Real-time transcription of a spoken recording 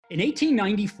In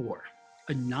 1894,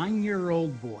 a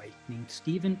 9-year-old boy named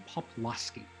Stephen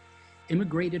Poplawski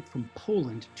immigrated from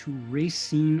Poland to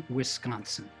Racine,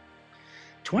 Wisconsin.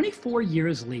 24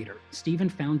 years later, Stephen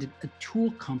founded a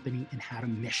tool company and had a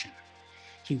mission.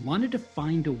 He wanted to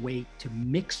find a way to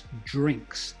mix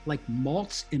drinks like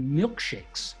malts and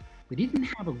milkshakes, but he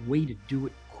didn't have a way to do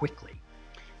it quickly.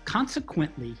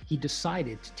 Consequently, he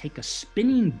decided to take a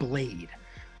spinning blade,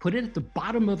 put it at the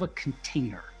bottom of a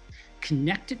container,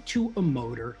 connect it to a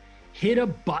motor, hit a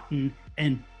button,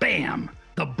 and bam,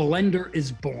 the blender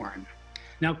is born.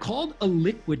 Now called a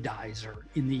liquidizer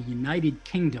in the United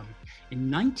Kingdom,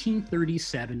 in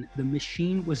 1937, the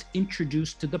machine was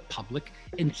introduced to the public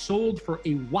and sold for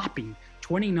a whopping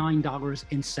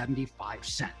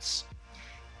 $29.75.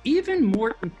 Even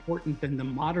more important than the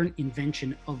modern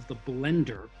invention of the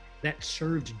blender that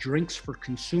served drinks for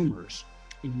consumers,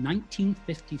 in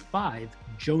 1955,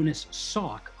 Jonas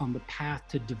Salk, on the path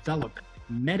to develop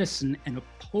medicine and a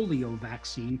polio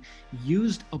vaccine,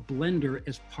 used a blender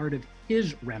as part of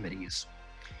his remedies.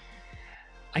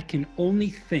 I can only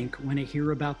think when I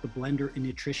hear about the blender in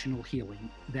nutritional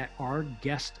healing that our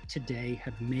guests today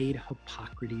have made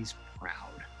Hippocrates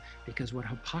proud. Because what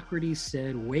Hippocrates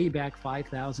said way back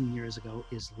 5,000 years ago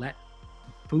is, let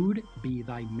food be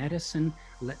thy medicine,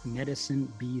 let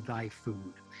medicine be thy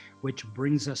food. Which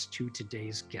brings us to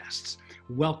today's guests.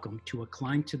 Welcome to A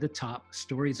Climb to the Top,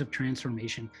 Stories of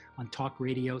Transformation on Talk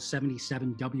Radio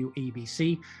 77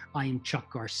 WABC. I am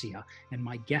Chuck Garcia, and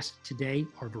my guests today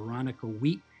are Veronica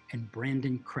Wheat and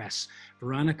Brandon Kress.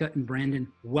 Veronica and Brandon,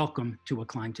 welcome to A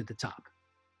Climb to the Top.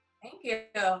 Thank you.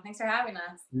 Thanks for having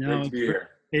us. No, great to be here.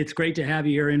 It's great to have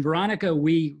you here. And Veronica,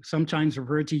 we sometimes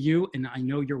refer to you, and I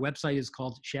know your website is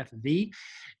called Chef V.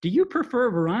 Do you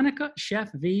prefer Veronica,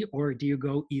 Chef V, or do you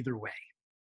go either way?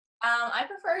 I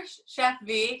prefer Chef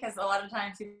V because a lot of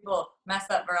times people mess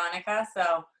up Veronica.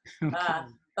 So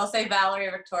they'll say Valerie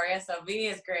or Victoria. So V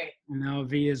is great. No,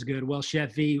 V is good. Well,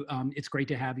 Chef V, it's great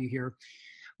to have you here.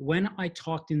 When I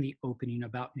talked in the opening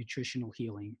about nutritional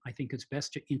healing, I think it's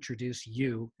best to introduce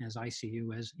you, as I see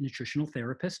you, as a nutritional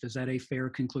therapist. Is that a fair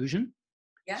conclusion?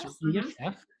 Yes. Yes,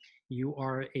 Chef. You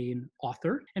are an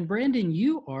author. And Brandon,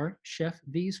 you are Chef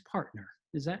V's partner.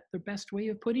 Is that the best way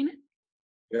of putting it?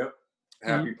 Yep.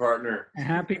 Happy partner. A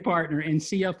happy partner and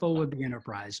CFO of the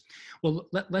enterprise. Well,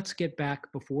 let's get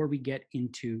back before we get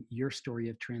into your story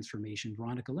of transformation.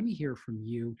 Veronica, let me hear from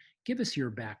you. Give us your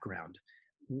background.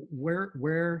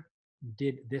 Where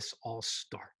did this all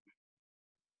start?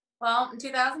 Well, in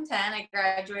 2010, I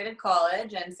graduated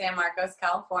college in San Marcos,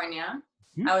 California.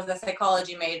 Hmm. I was a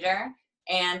psychology major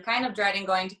and kind of dreading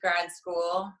going to grad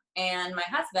school. And my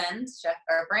husband,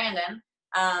 Brandon,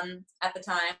 at the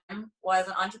time was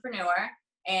an entrepreneur.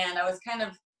 And I was kind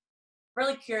of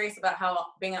really curious about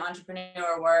how being an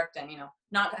entrepreneur worked and,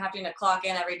 not having to clock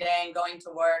in every day and going to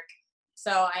work.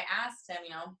 So I asked him,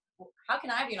 how can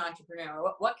I be an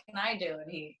entrepreneur? What can I do? And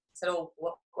he said,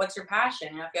 well, what's your passion?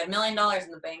 If you had $1 million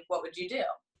in the bank, what would you do?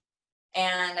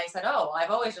 And I said, I've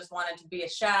always just wanted to be a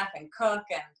chef and cook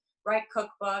and write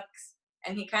cookbooks.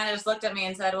 And he kind of just looked at me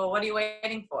and said, well, what are you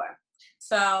waiting for?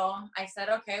 So I said,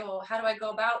 okay, well, how do I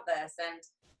go about this? And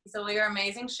he said, well, you're an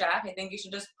amazing chef. I think you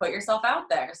should just put yourself out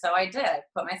there. So I did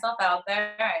put myself out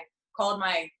there. I called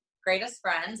my greatest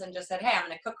friends and just said, hey, I'm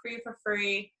going to cook for you for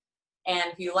free.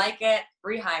 And if you like it,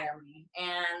 rehire me.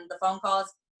 And the phone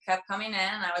calls kept coming in.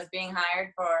 And I was being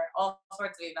hired for all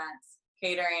sorts of events,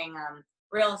 catering,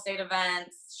 real estate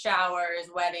events,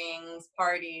 showers, weddings,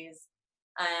 parties.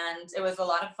 And it was a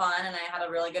lot of fun. And I had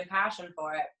a really good passion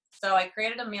for it. So I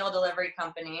created a meal delivery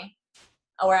company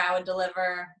where I would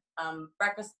deliver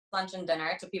breakfast, lunch, and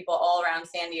dinner to people all around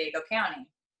San Diego County.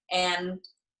 And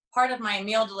part of my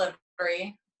meal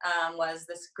delivery was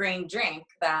this green drink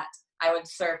that I would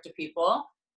serve to people.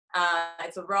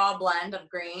 It's a raw blend of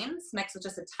greens mixed with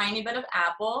just a tiny bit of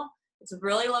apple. It's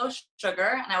really low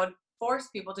sugar, and I would force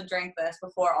people to drink this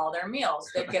before all their meals.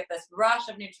 They'd get this rush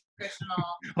of nutritional.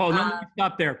 Let me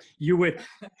stop there. You would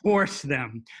force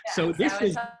them. Yes, so this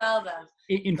is tell them.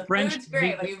 in The French. food's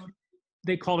great, but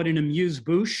They call it an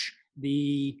amuse-bouche.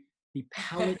 The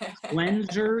palate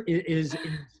cleanser is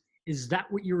that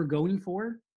what you were going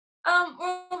for?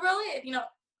 Well, really,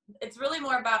 it's really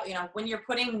more about, when you're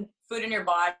putting food in your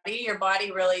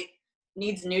body really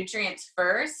needs nutrients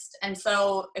first. And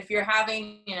so if you're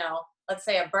having, let's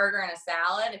say a burger and a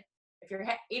salad, if you're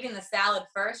eating the salad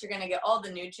first, you're going to get all the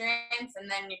nutrients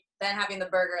and then having the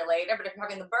burger later. But if you're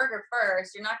having the burger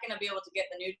first, you're not going to be able to get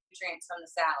the nutrients from the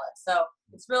salad. So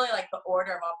it's really like the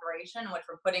order of operation in which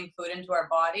we're putting food into our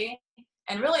body.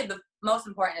 And really the most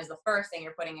important is the first thing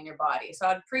you're putting in your body. So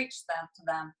I'd preach to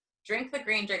them, drink the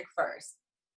green drink first.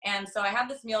 And so I have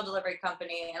this meal delivery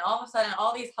company, and all of a sudden,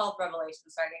 all these health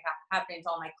revelations started happening to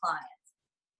all my clients.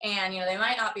 And, they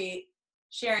might not be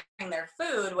sharing their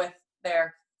food with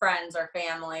their friends or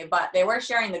family, but they were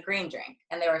sharing the green drink.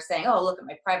 And they were saying, oh, look at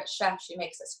my private chef. She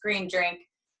makes this green drink.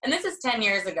 And this is 10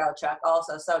 years ago, Chuck,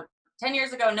 also. So 10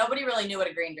 years ago, nobody really knew what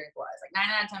a green drink was. Like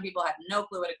 9 out of 10 people had no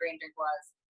clue what a green drink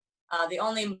was. The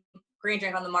only green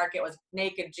drink on the market was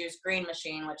Naked Juice Green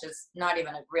Machine, which is not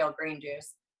even a real green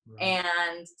juice. Right.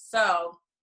 And so,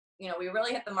 we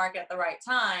really hit the market at the right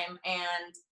time.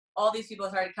 And all these people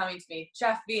started coming to me,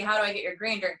 Chef V, how do I get your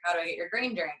green drink? How do I get your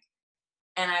green drink?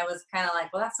 And I was kind of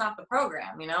like, well, that's not the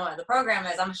program. The program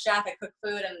is I'm a chef, I cook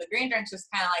food, and the green drink's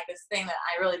just kind of like this thing that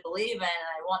I really believe in and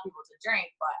I want people to drink,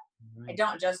 but I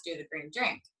don't just do the green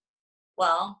drink.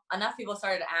 Well, enough people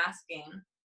started asking,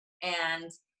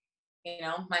 and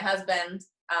my husband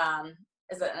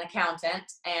is an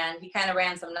accountant, and he kind of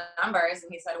ran some numbers,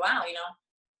 and he said, wow,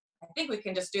 I think we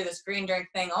can just do this green drink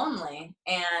thing only.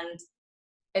 And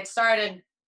it started,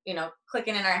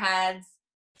 clicking in our heads.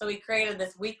 So we created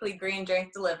this weekly green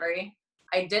drink delivery.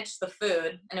 I ditched the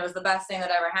food, and it was the best thing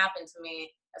that ever happened to me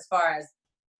as far as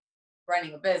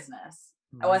running a business.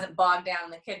 I wasn't bogged down in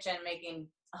the kitchen making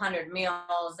 100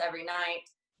 meals every night.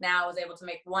 Now I was able to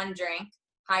make one drink,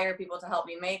 hire people to help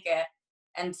me make it,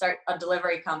 and start a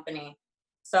delivery company.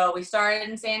 So we started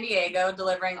in San Diego,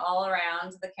 delivering all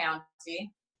around the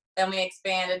county. Then we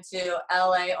expanded to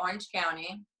LA, Orange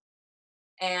County.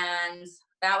 And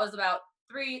that was about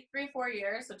 4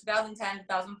 years, so 2010,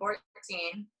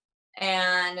 2014.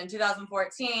 And in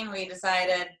 2014, we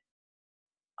decided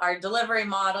our delivery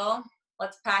model,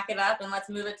 let's pack it up and let's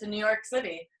move it to New York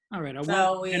City. All right.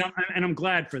 I'm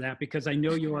glad for that, because I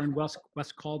know you are in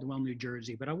West Caldwell, New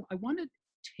Jersey, but I want to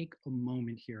take a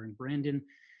moment here. And Brandon,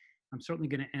 I'm certainly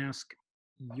going to ask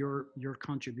your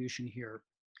contribution here.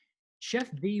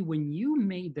 Chef V, when you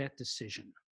made that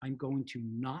decision, I'm going to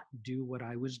not do what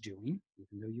I was doing,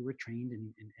 even though you were trained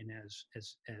and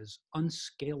as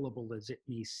unscalable as it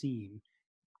may seem,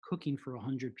 cooking for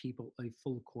 100 people, a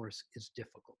full course is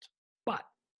difficult. But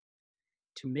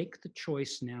to make the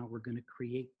choice now, we're going to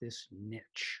create this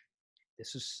niche.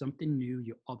 This is something new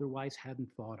you otherwise hadn't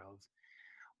thought of.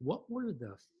 What were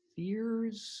the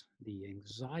fears, the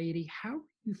anxiety? How are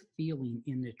you feeling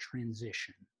in the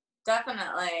transition?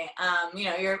 Definitely.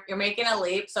 You're making a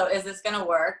leap. So is this going to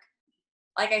work?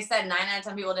 Like I said, 9 out of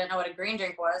 10 people didn't know what a green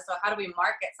drink was. So how do we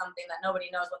market something that nobody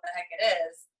knows what the heck it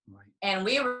is? Right. And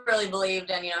we really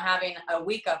believed in, having a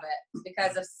week of it,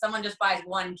 because if someone just buys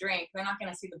one drink, they're not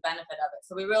going to see the benefit of it.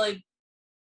 So we really,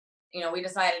 we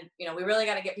decided, we really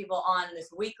got to get people on this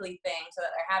weekly thing so that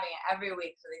they're having it every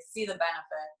week so they see the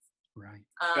benefits.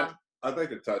 Right. I'd like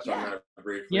to touch on that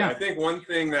briefly. Yeah. I think one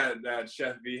thing that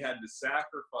Chef V had to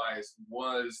sacrifice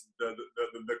was the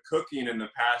cooking and the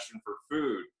passion for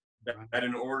food. That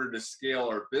in order to scale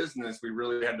our business, we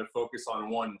really had to focus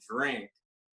on one drink,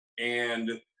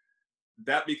 and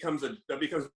that becomes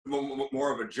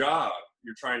more of a job.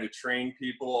 You're trying to train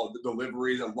people, the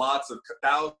deliveries, and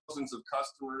thousands of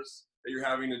customers that you're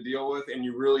having to deal with, and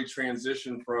you really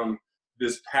transition from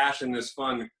this passion, this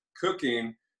fun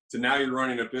cooking, to now you're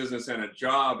running a business and a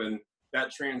job. And that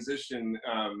transition,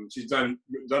 she's done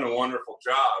a wonderful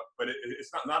job, but it's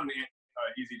not an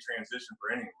easy transition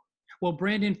for anyone. Well,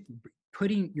 Brandon,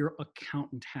 putting your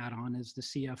accountant hat on as the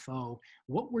CFO,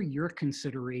 what were your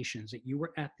considerations that you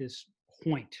were at this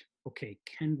point? Okay,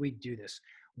 can we do this?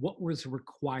 What was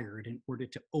required in order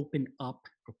to open up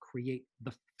or create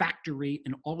the factory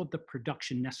and all of the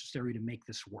production necessary to make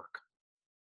this work?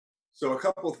 So a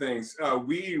couple things.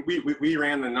 We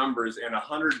ran the numbers, and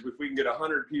 100. If we can get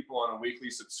 100 people on a weekly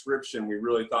subscription, we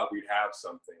really thought we'd have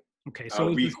something. Okay,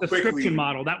 so the subscription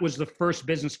model, that was the first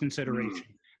business consideration.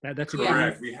 That's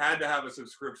correct. We had to have a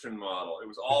subscription model. It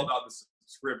was all about the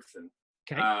subscription.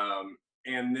 Okay.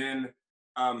 And then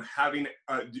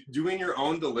doing your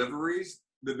own deliveries.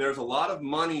 There's a lot of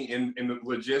money in the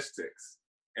logistics,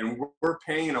 and we're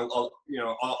paying a lot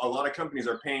of companies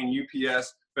are paying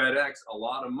UPS, FedEx a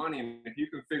lot of money. And if you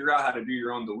can figure out how to do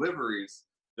your own deliveries,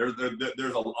 there's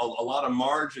a lot of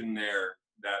margin there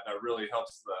that really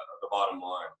helps the bottom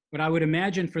line. But I would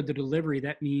imagine for the delivery,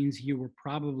 that means you were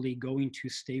probably going to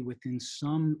stay within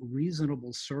some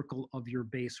reasonable circle of your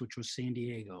base, which was San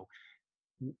Diego.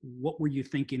 What were you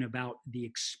thinking about the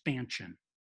expansion?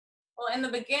 Well, in the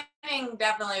beginning,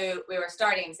 definitely we were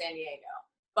starting in San Diego.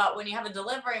 But when you have a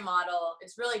delivery model,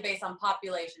 it's really based on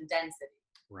population density.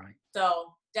 Right.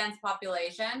 So dense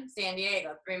population, San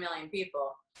Diego, 3 million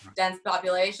people. Right. Dense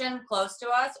population, close to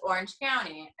us, Orange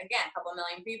County, again, a couple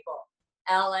million people.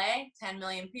 LA, 10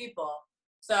 million people.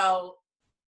 So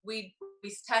we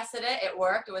tested it. It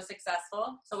worked. It was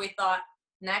successful. So we thought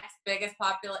next biggest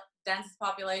densest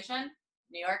population,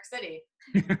 New York City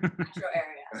metro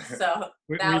area. So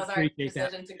that was our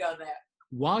decision to go there.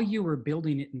 While you were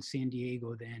building it in San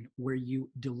Diego, then were you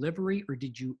delivery or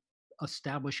did you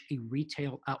establish a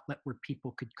retail outlet where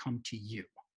people could come to you?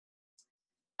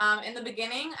 In the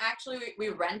beginning, actually, we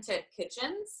rented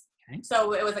kitchens. Okay.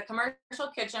 So it was a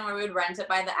commercial kitchen where we would rent it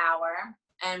by the hour.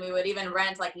 And we would even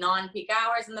rent like non-peak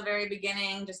hours in the very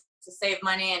beginning just to save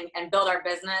money and build our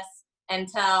business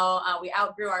until we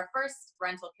outgrew our first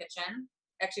rental kitchen.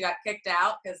 Actually got kicked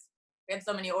out because we had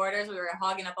so many orders. We were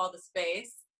hogging up all the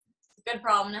space. It's a good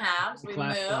problem to have. So we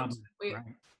moved.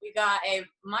 We got a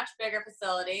much bigger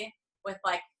facility with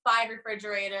like 5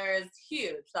 refrigerators,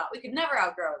 huge. Thought we could never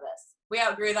outgrow this. We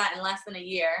outgrew that in less than a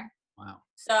year. Wow.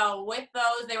 So with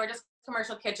those, they were just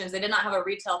commercial kitchens. They did not have a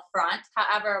retail front.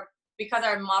 However, because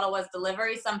our model was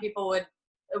delivery, some people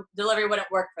delivery wouldn't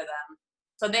work for them.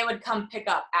 So they would come pick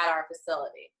up at our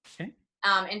facility. Okay.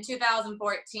 In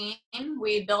 2014,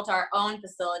 we built our own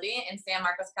facility in San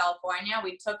Marcos, California.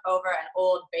 We took over an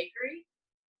old bakery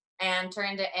and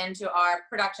turned it into our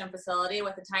production facility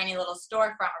with a tiny little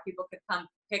storefront where people could come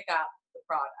pick up the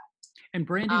product. And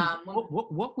Brandon,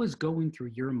 what was going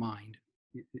through your mind?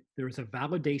 There was a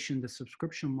validation the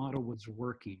subscription model was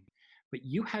working, but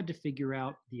you had to figure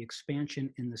out the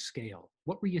expansion and the scale.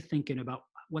 What were you thinking about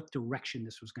what direction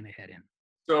this was going to head in?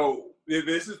 So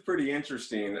this is pretty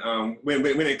interesting. When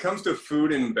it comes to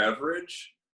food and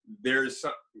beverage, there's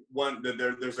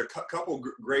a couple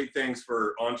great things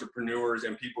for entrepreneurs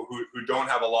and people who don't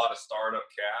have a lot of startup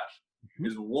cash. Mm-hmm.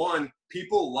 Is one,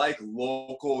 people like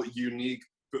local, unique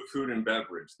food and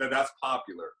beverage. That's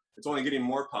popular. It's only getting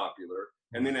more popular.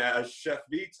 And then as Chef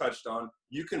V touched on,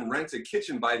 you can rent a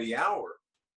kitchen by the hour.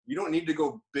 You don't need to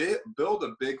go build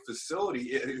a big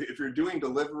facility. If you're doing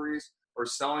deliveries or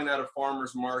selling at a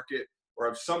farmer's market or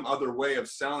have some other way of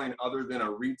selling other than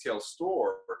a retail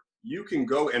store, you can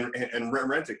go and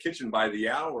rent a kitchen by the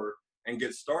hour and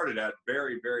get started at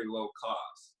very, very low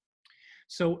cost.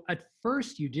 So at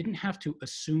first, you didn't have to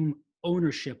assume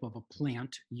ownership of a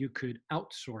plant. You could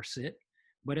outsource it.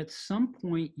 But at some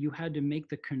point, you had to make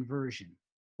the conversion.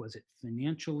 Was it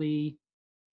financially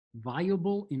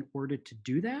viable in order to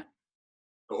do that?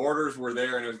 The orders were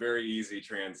there and it was very easy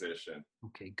transition.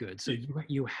 Okay, good. So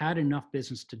you had enough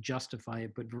business to justify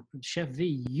it. But Chef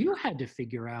V, you had to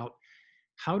figure out,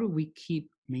 how do we keep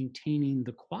maintaining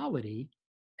the quality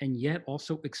and yet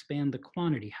also expand the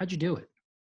quantity? How'd you do it?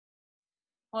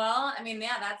 Well, I mean,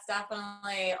 yeah, that's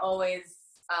definitely always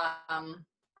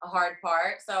a hard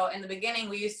part. So in the beginning,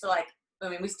 we used to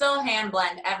we still hand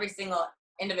blend every single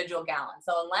individual gallon.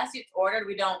 So unless it's ordered,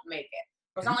 we don't make it.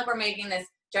 It's not like we're making this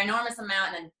ginormous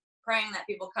amount and then praying that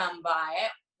people come buy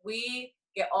it. We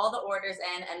get all the orders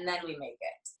in and then we make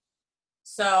it.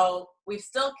 So we've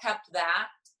still kept that.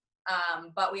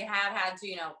 But we have had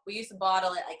to, we used to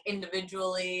bottle it like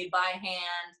individually by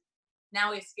hand.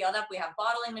 Now we've scaled up. We have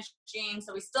bottling machines.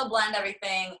 So we still blend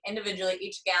everything individually,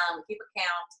 each gallon. We keep a count.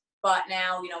 But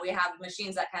now, we have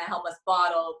machines that kind of help us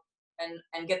bottle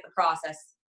and get the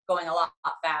process going a lot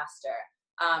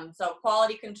faster. So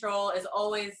quality control is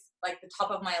always like the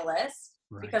top of my list,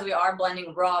 right, because we are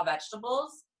blending raw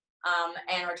vegetables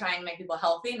and we're trying to make people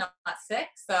healthy, not sick.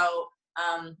 So,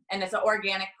 and it's an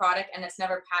organic product and it's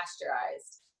never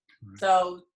pasteurized. Right.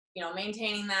 So,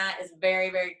 maintaining that is very,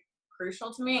 very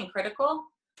crucial to me and critical.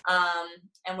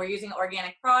 And we're using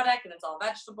organic product and it's all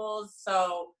vegetables.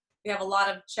 So we have a lot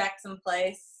of checks in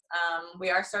place. We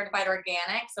are certified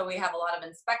organic, so we have a lot of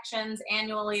inspections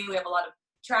annually. We have a lot of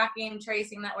tracking,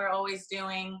 tracing that we're always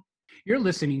doing. You're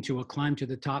listening to A Climb to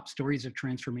the Top, Stories of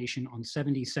Transformation on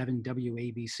 77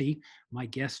 WABC. My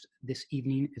guest this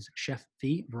evening is Chef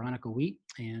V, Veronica Wheat,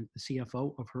 and the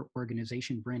CFO of her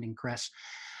organization, Brandon Kress.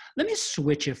 Let me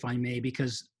switch, if I may,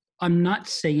 because I'm not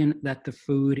saying that the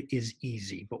food is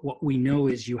easy, but what we know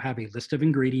is you have a list of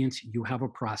ingredients, you have a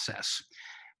process.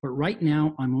 But right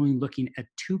now, I'm only looking at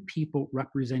 2 people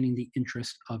representing the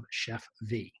interest of Chef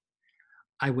V.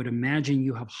 I would imagine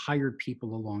you have hired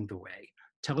people along the way.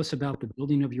 Tell us about the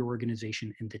building of your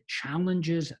organization and the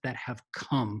challenges that have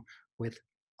come with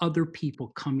other people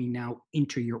coming now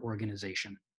into your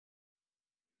organization.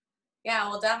 Yeah,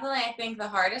 well, definitely, I think the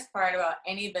hardest part about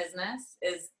any business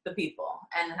is the people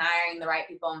and hiring the right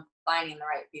people and finding the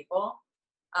right people.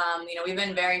 We've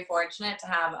been very fortunate to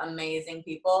have amazing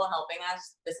people helping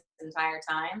us this entire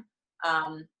time.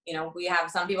 We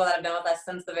have some people that have been with us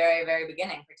since the very, very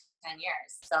beginning for 10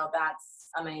 years. So that's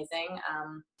amazing.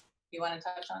 you want to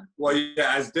touch on? Well,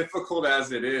 yeah, as difficult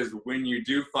as it is, when you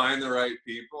do find the right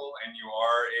people and you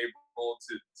are able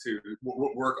to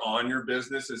work on your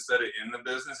business instead of in the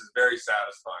business, it's very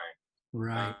satisfying.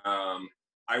 Right.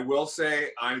 I will say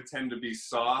I tend to be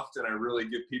soft and I really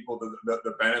give people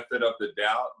the benefit of the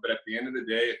doubt. But at the end of the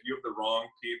day, if you have the wrong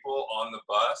people on the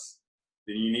bus,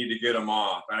 then you need to get them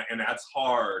off. And that's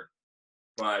hard.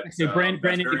 But So Brandon,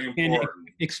 that's very important.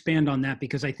 expand on that,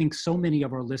 because I think so many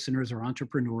of our listeners are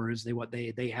entrepreneurs.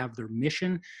 They have their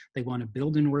mission. They want to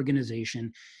build an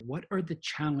organization. What are the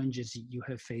challenges that you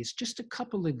have faced? Just a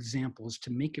couple examples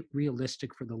to make it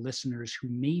realistic for the listeners who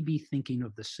may be thinking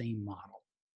of the same model.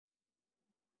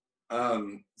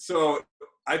 So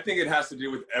I think it has to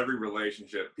do with every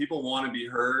relationship. People want to be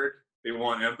heard. They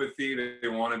want empathy. They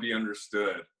want to be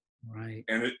understood. Right.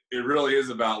 And it really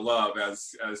is about love,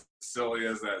 as silly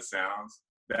as that sounds.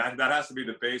 That has to be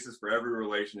the basis for every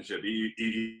relationship,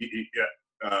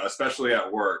 especially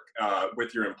at work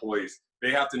with your employees.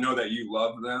 They have to know that you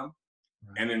love them,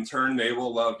 right, and in turn, they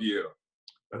will love you.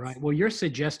 Right. Well, you're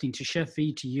suggesting to Chef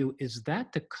V, to you, is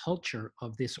that the culture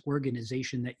of this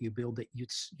organization that you build, that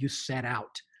you set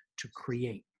out to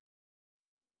create?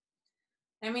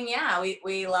 I mean, yeah,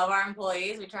 we love our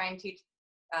employees. We try and take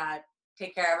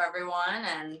care of everyone,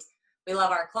 and we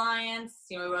love our clients.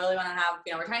 We really want to have,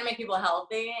 we're trying to make people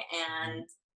healthy, and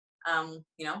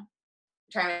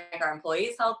trying to make our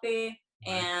employees healthy,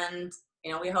 and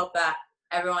we hope that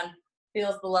everyone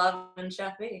feels the love in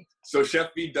Chef V. So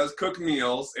Chef V does cook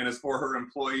meals, and it's for her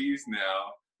employees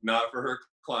now, not for her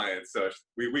clients. So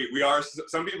we are,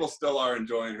 some people still are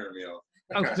enjoying her meal.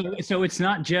 Oh, so it's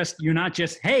not just, you're not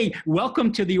just, hey,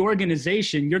 welcome to the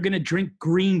organization. You're going to drink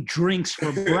green drinks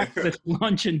for breakfast,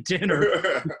 lunch, and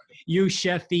dinner. You,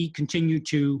 Chef V, continue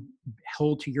to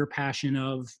hold to your passion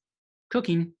of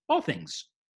cooking all things.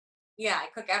 Yeah, I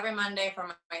cook every Monday for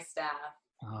my staff.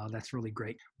 That's really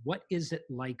great. What is it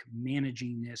like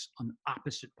managing this on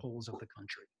opposite poles of the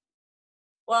country?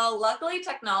 Well, luckily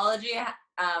technology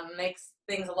makes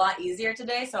things a lot easier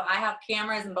today. So I have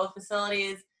cameras in both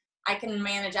facilities. I can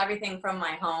manage everything from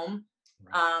my home.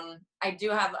 Right. I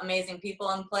do have amazing people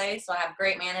in place. So I have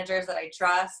great managers that I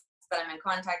trust, that I'm in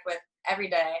contact with every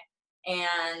day.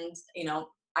 And,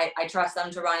 I trust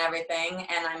them to run everything,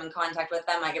 and I'm in contact with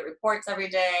them. I get reports every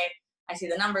day. I see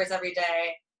the numbers every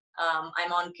day.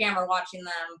 I'm on camera watching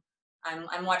them.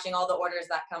 I'm watching all the orders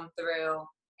that come through,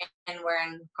 and we're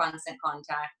in constant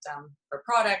contact for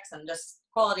products and just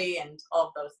quality and all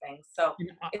of those things. So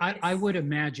I would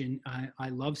imagine, I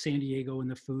love San Diego and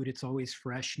the food. It's always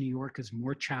fresh. New York is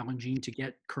more challenging to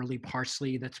get curly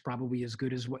parsley. That's probably as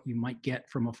good as what you might get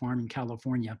from a farm in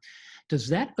California. Does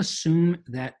that assume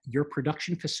that your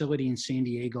production facility in San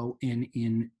Diego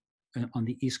on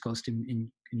the East Coast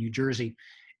in New Jersey,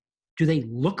 do they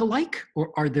look alike,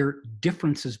 or are there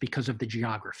differences because of the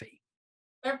geography?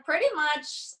 They're pretty much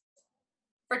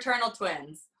fraternal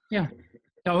twins. Yeah.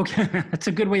 Okay, that's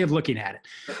a good way of looking at it.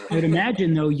 I would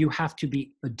imagine, though, you have to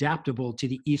be adaptable to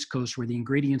the East Coast where the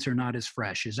ingredients are not as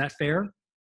fresh. Is that fair?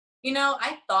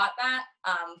 I thought that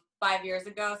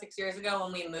 6 years ago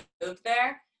when we moved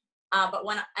there. But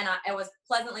I was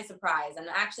pleasantly surprised. And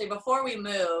actually, before we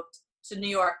moved to New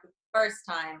York the first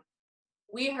time,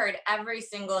 we heard every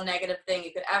single negative thing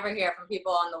you could ever hear from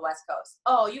people on the West Coast.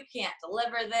 Oh, you can't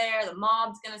deliver there. The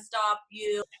mob's going to stop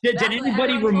you. Did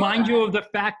anybody remind you of the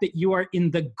fact that you are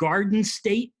in the Garden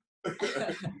State?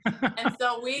 And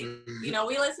so we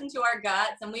listened to our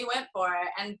guts and we went for it.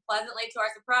 And pleasantly to our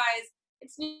surprise,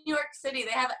 it's New York City.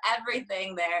 They have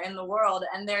everything there in the world.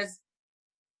 And there's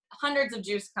hundreds of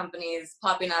juice companies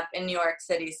popping up in New York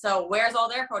City. So where's all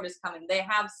their produce coming? They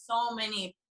have so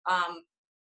many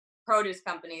produce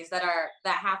companies that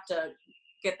have to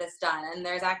get this done, and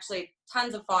there's actually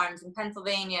tons of farms in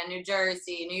Pennsylvania, New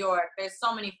Jersey, New York. There's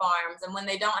so many farms, and when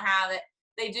they don't have it,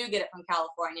 they do get it from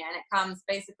California, and it comes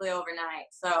basically overnight.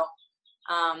 So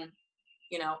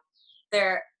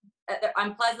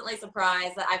I'm pleasantly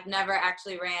surprised that I've never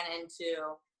actually ran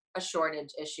into a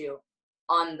shortage issue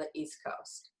on the East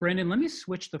Coast. Brandon, let me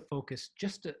switch the focus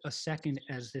just a second.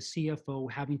 As the CFO,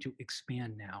 having to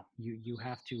expand now, you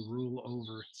have to rule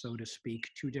over, so to speak,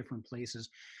 2 different places.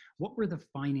 What were the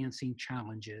financing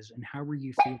challenges, and how were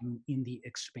you feeling in the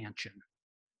expansion?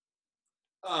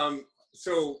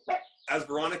 So as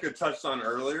Veronica touched on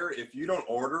earlier, if you don't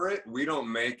order it, we don't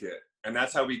make it. And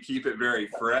that's how we keep it very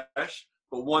fresh.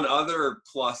 But one other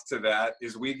plus to that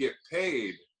is we get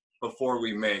paid before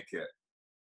we make it.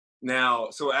 Now,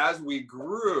 so as we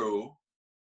grew,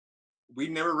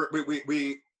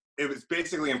 it was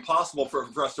basically impossible for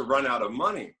us to run out of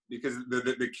money, because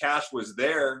the cash was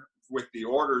there with the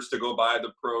orders to go buy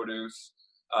the produce,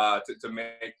 to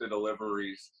make the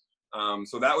deliveries.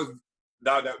 So that was,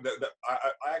 I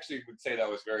actually would say that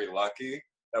was very lucky.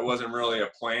 That wasn't really a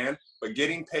plan, but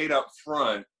getting paid up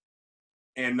front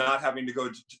and not having to go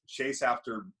chase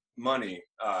after money,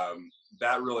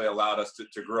 that really allowed us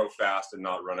to grow fast and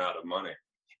not run out of money.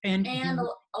 And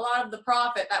a lot of the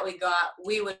profit that we got,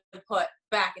 we would put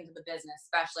back into the business,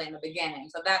 especially in the beginning.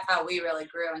 So that's how we really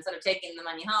grew. Instead of taking the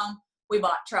money home, we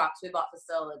bought trucks, we bought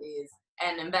facilities,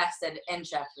 and invested in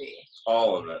Chef V.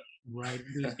 All of it. Right.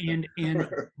 And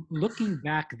looking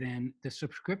back then, the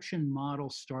subscription model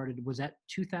started, was that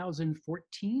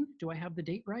 2014? Do I have the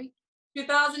date right?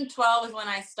 2012 is when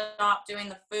I stopped doing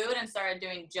the food and started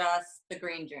doing just the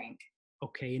green drink.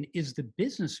 Okay. And is the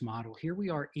business model, here we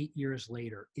are 8 years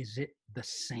later, is it the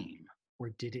same, or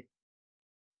did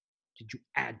you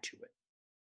add to it?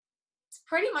 It's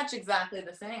pretty much exactly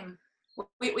the same.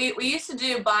 We used to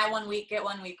do buy 1 week, get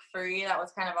 1 week free. That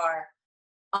was kind of our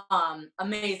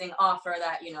amazing offer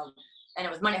that, and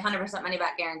it was 100% money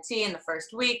back guarantee in the first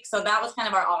week. So that was kind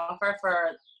of our offer for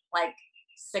like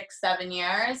 6-7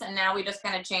 years. And now we just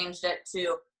kind of changed it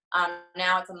to,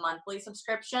 now it's a monthly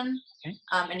subscription. Okay.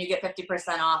 And you get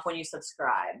 50% off when you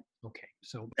subscribe. Okay.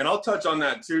 So, and I'll touch on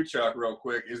that too, Chuck, real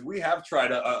quick, is we have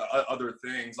tried other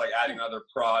things like adding other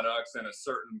products and a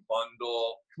certain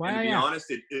bundle. And to be honest,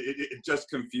 it just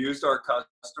confused our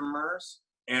customers,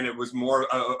 and it was more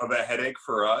of a headache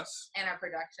for us and our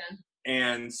production.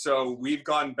 And so we've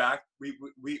gone back.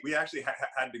 We actually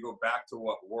had to go back to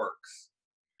what works.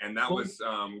 And that was,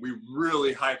 we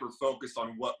really hyper-focused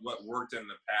on what worked in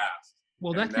the past.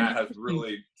 Well, that has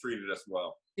really treated us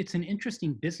well. It's an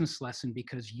interesting business lesson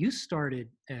because you started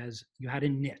as, you had a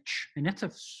niche, and that's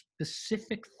a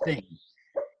specific thing.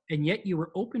 And yet you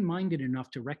were open-minded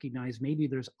enough to recognize maybe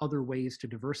there's other ways to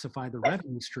diversify the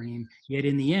revenue stream. Yet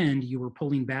in the end, you were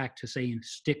pulling back to saying,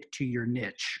 stick to your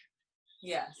niche.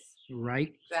 Yes.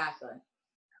 Right? Exactly.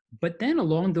 But then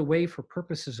along the way, for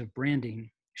purposes of branding,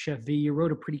 Chef V, you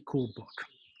wrote a pretty cool book,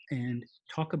 and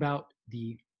talk about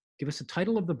give us the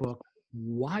title of the book,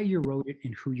 why you wrote it,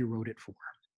 and who you wrote it for.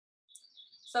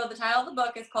 So the title of the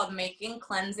book is called Making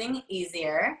Cleansing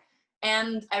Easier.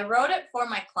 And I wrote it for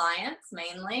my clients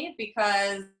mainly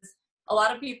because a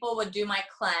lot of people would do my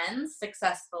cleanse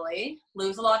successfully,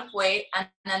 lose a lot of weight, and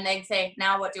then they'd say,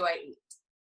 now what do I eat?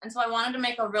 And so I wanted to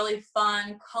make a really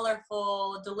fun,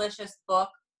 colorful, delicious book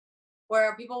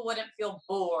where people wouldn't feel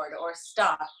bored or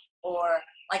stuck or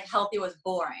like healthy was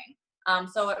boring.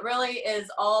 So it really is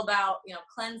all about,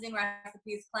 cleansing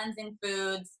recipes, cleansing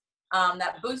foods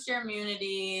that boost your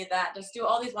immunity, that just do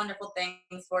all these wonderful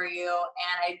things for you.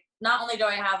 And not only do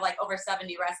I have like over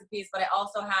 70 recipes, but I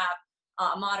also have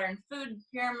a modern food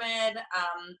pyramid,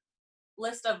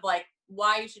 list of like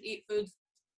why you should eat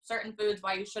certain foods,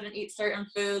 why you shouldn't eat certain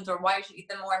foods, or why you should eat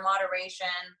them more in moderation.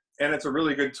 And it's a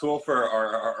really good tool for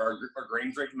our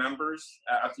green drink members.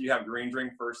 After you have green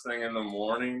drink first thing in the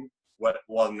morning,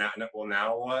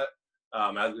 now what?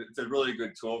 It's a really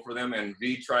good tool for them. And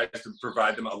V tries to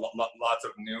provide them lots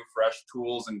of new, fresh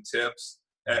tools and tips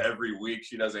every week.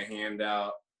 She does a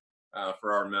handout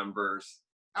for our members.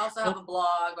 I also have a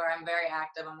blog, or I'm very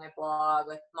active on my blog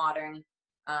with modern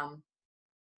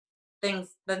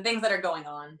things that are going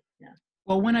on. Yeah.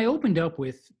 Well, when I opened up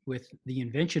with the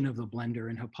invention of the blender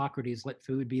and Hippocrates, let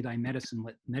food be thy medicine,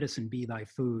 let medicine be thy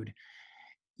food,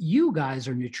 you guys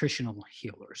are nutritional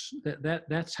healers.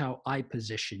 That's how I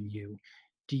position you.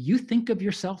 Do you think of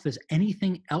yourself as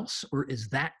anything else, or is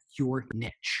that your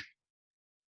niche?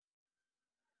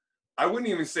 I wouldn't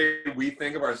even say we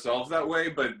think of ourselves that way,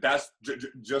 but that's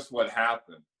just what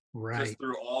happened. Right. Just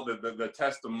through all the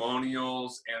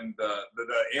testimonials and the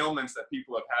ailments that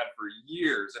people have had for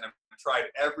years and have tried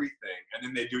everything, and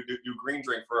then they do green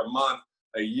drink for a month,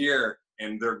 a year,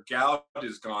 and their gout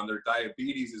is gone, their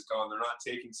diabetes is gone, they're not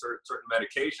taking certain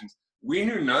medications. We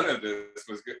knew none of this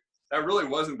was good. That really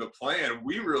wasn't the plan.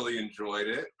 We really enjoyed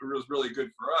it. It was really good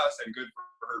for us and good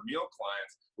for her meal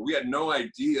clients, but we had no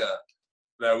idea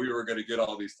that we were going to get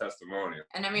all these testimonials.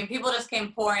 And people just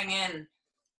came pouring in,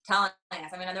 telling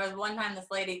us. There was one time this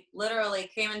lady literally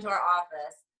came into our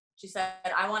office. She said,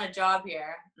 I want a job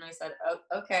here. And we said, oh,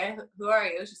 okay, who are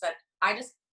you? She said,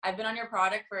 I've been on your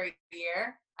product for a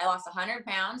year. I lost 100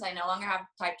 pounds. I no longer have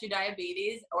type 2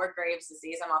 diabetes or Graves'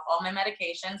 disease. I'm off all my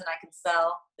medications, and I could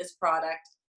sell this product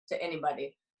to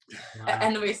anybody. Wow.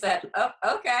 And we said, oh,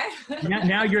 okay.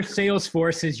 now your sales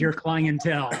force is your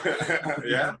clientele.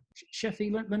 Yeah. Chef,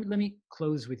 let me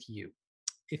close with you.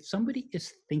 If somebody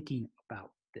is thinking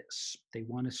about this. They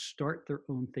want to start their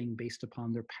own thing based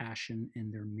upon their passion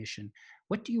and their mission.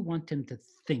 What do you want them to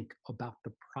think about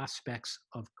the prospects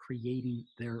of creating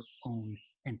their own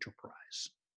enterprise?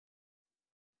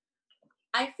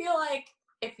 I feel like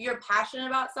if you're passionate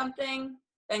about something,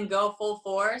 then go full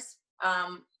force,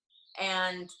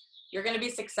 and you're going to be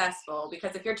successful.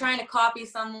 Because if you're trying to copy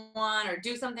someone or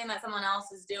do something that someone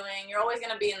else is doing, you're always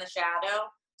going to be in the shadow.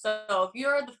 So if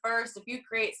you're the first, if you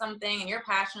create something and you're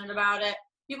passionate about it,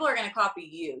 people are going to copy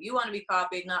you. You want to be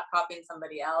copied, not copying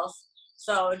somebody else.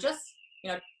 So just,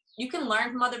 you can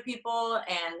learn from other people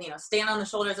and, stand on the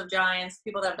shoulders of giants,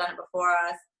 people that have done it before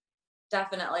us,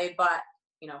 definitely. But,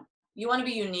 you want to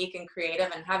be unique and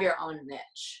creative and have your own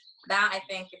niche. That, I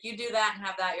think, if you do that and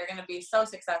have that, you're going to be so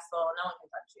successful. No one can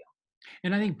touch you.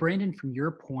 And I think, Brandon, from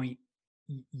your point,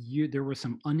 there were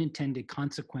some unintended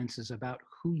consequences about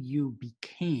who you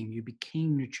became. You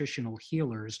became nutritional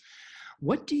healers.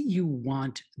 What do you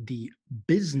want the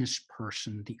business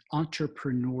person, the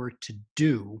entrepreneur, to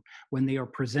do when they are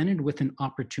presented with an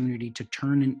opportunity to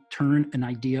turn an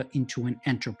idea into an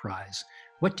enterprise?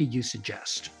 What do you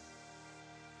suggest?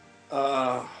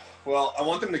 Well, I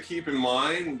want them to keep in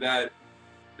mind that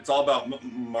it's all about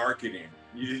marketing.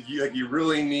 You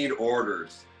really need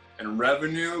orders, and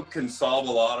revenue can solve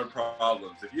a lot of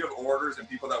problems. If you have orders and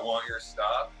people that want your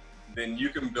stuff, then you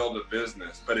can build a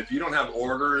business. But if you don't have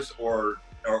orders or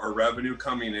revenue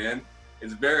coming in,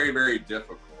 it's very, very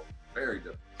difficult. Very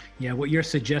difficult. Yeah, what you're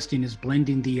suggesting is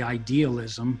blending the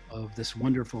idealism of this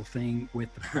wonderful thing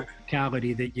with the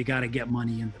practicality that you got to get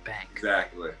money in the bank.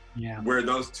 Exactly. Yeah. Where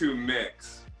those two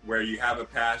mix, where you have a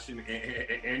passion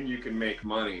and you can make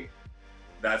money,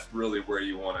 that's really where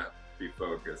you want to be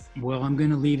focused. Well, I'm going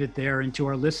to leave it there. And to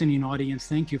our listening audience,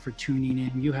 thank you for tuning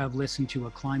in. You have listened to A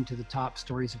Climb to the Top,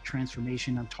 Stories of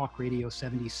Transformation on Talk Radio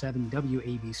 77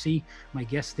 WABC. My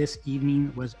guest this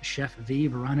evening was Chef V,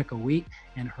 Veronica Wheat,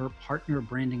 and her partner,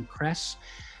 Brandon Kress.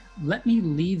 Let me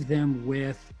leave them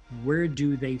with, where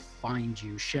do they find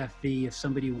you? Chef V, if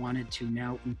somebody wanted to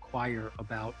now inquire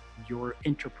about your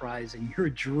enterprise and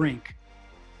your drink,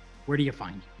 where do you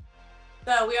find you?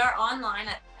 So we are online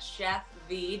at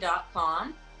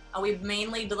chefv.com. We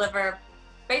mainly deliver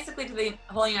basically to the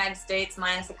whole United States,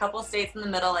 minus a couple of states in the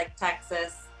middle, like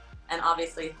Texas and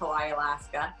obviously Hawaii,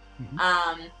 Alaska.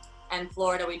 Mm-hmm. And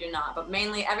Florida we do not, but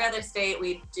mainly every other state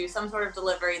we do some sort of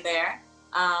delivery there.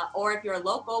 Or if you're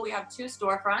local, we have 2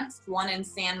 storefronts, one in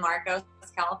San Marcos,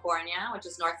 California, which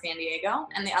is North San Diego,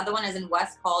 and the other one is in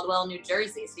West Caldwell, New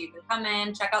Jersey. So you can come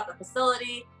in, check out the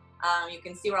facility, you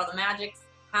can see where all the magic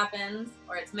happens,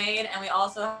 where it's made, and we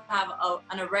also have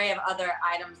an array of other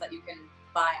items that you can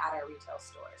buy at our retail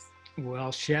stores.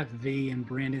 Well, Chef V and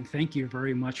Brandon, thank you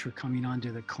very much for coming on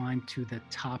to The Climb to the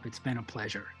Top. It's been a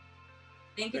pleasure.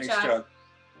 Thank you, Thanks, Chuck.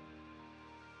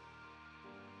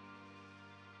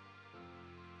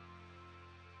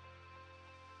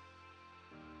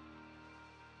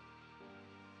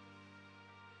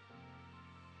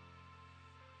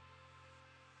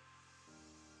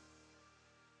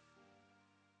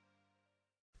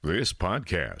 This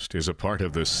podcast is a part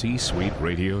of the C-Suite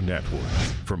Radio Network.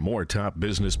 For more top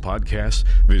business podcasts,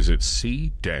 visit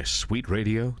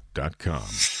c-suiteradio.com.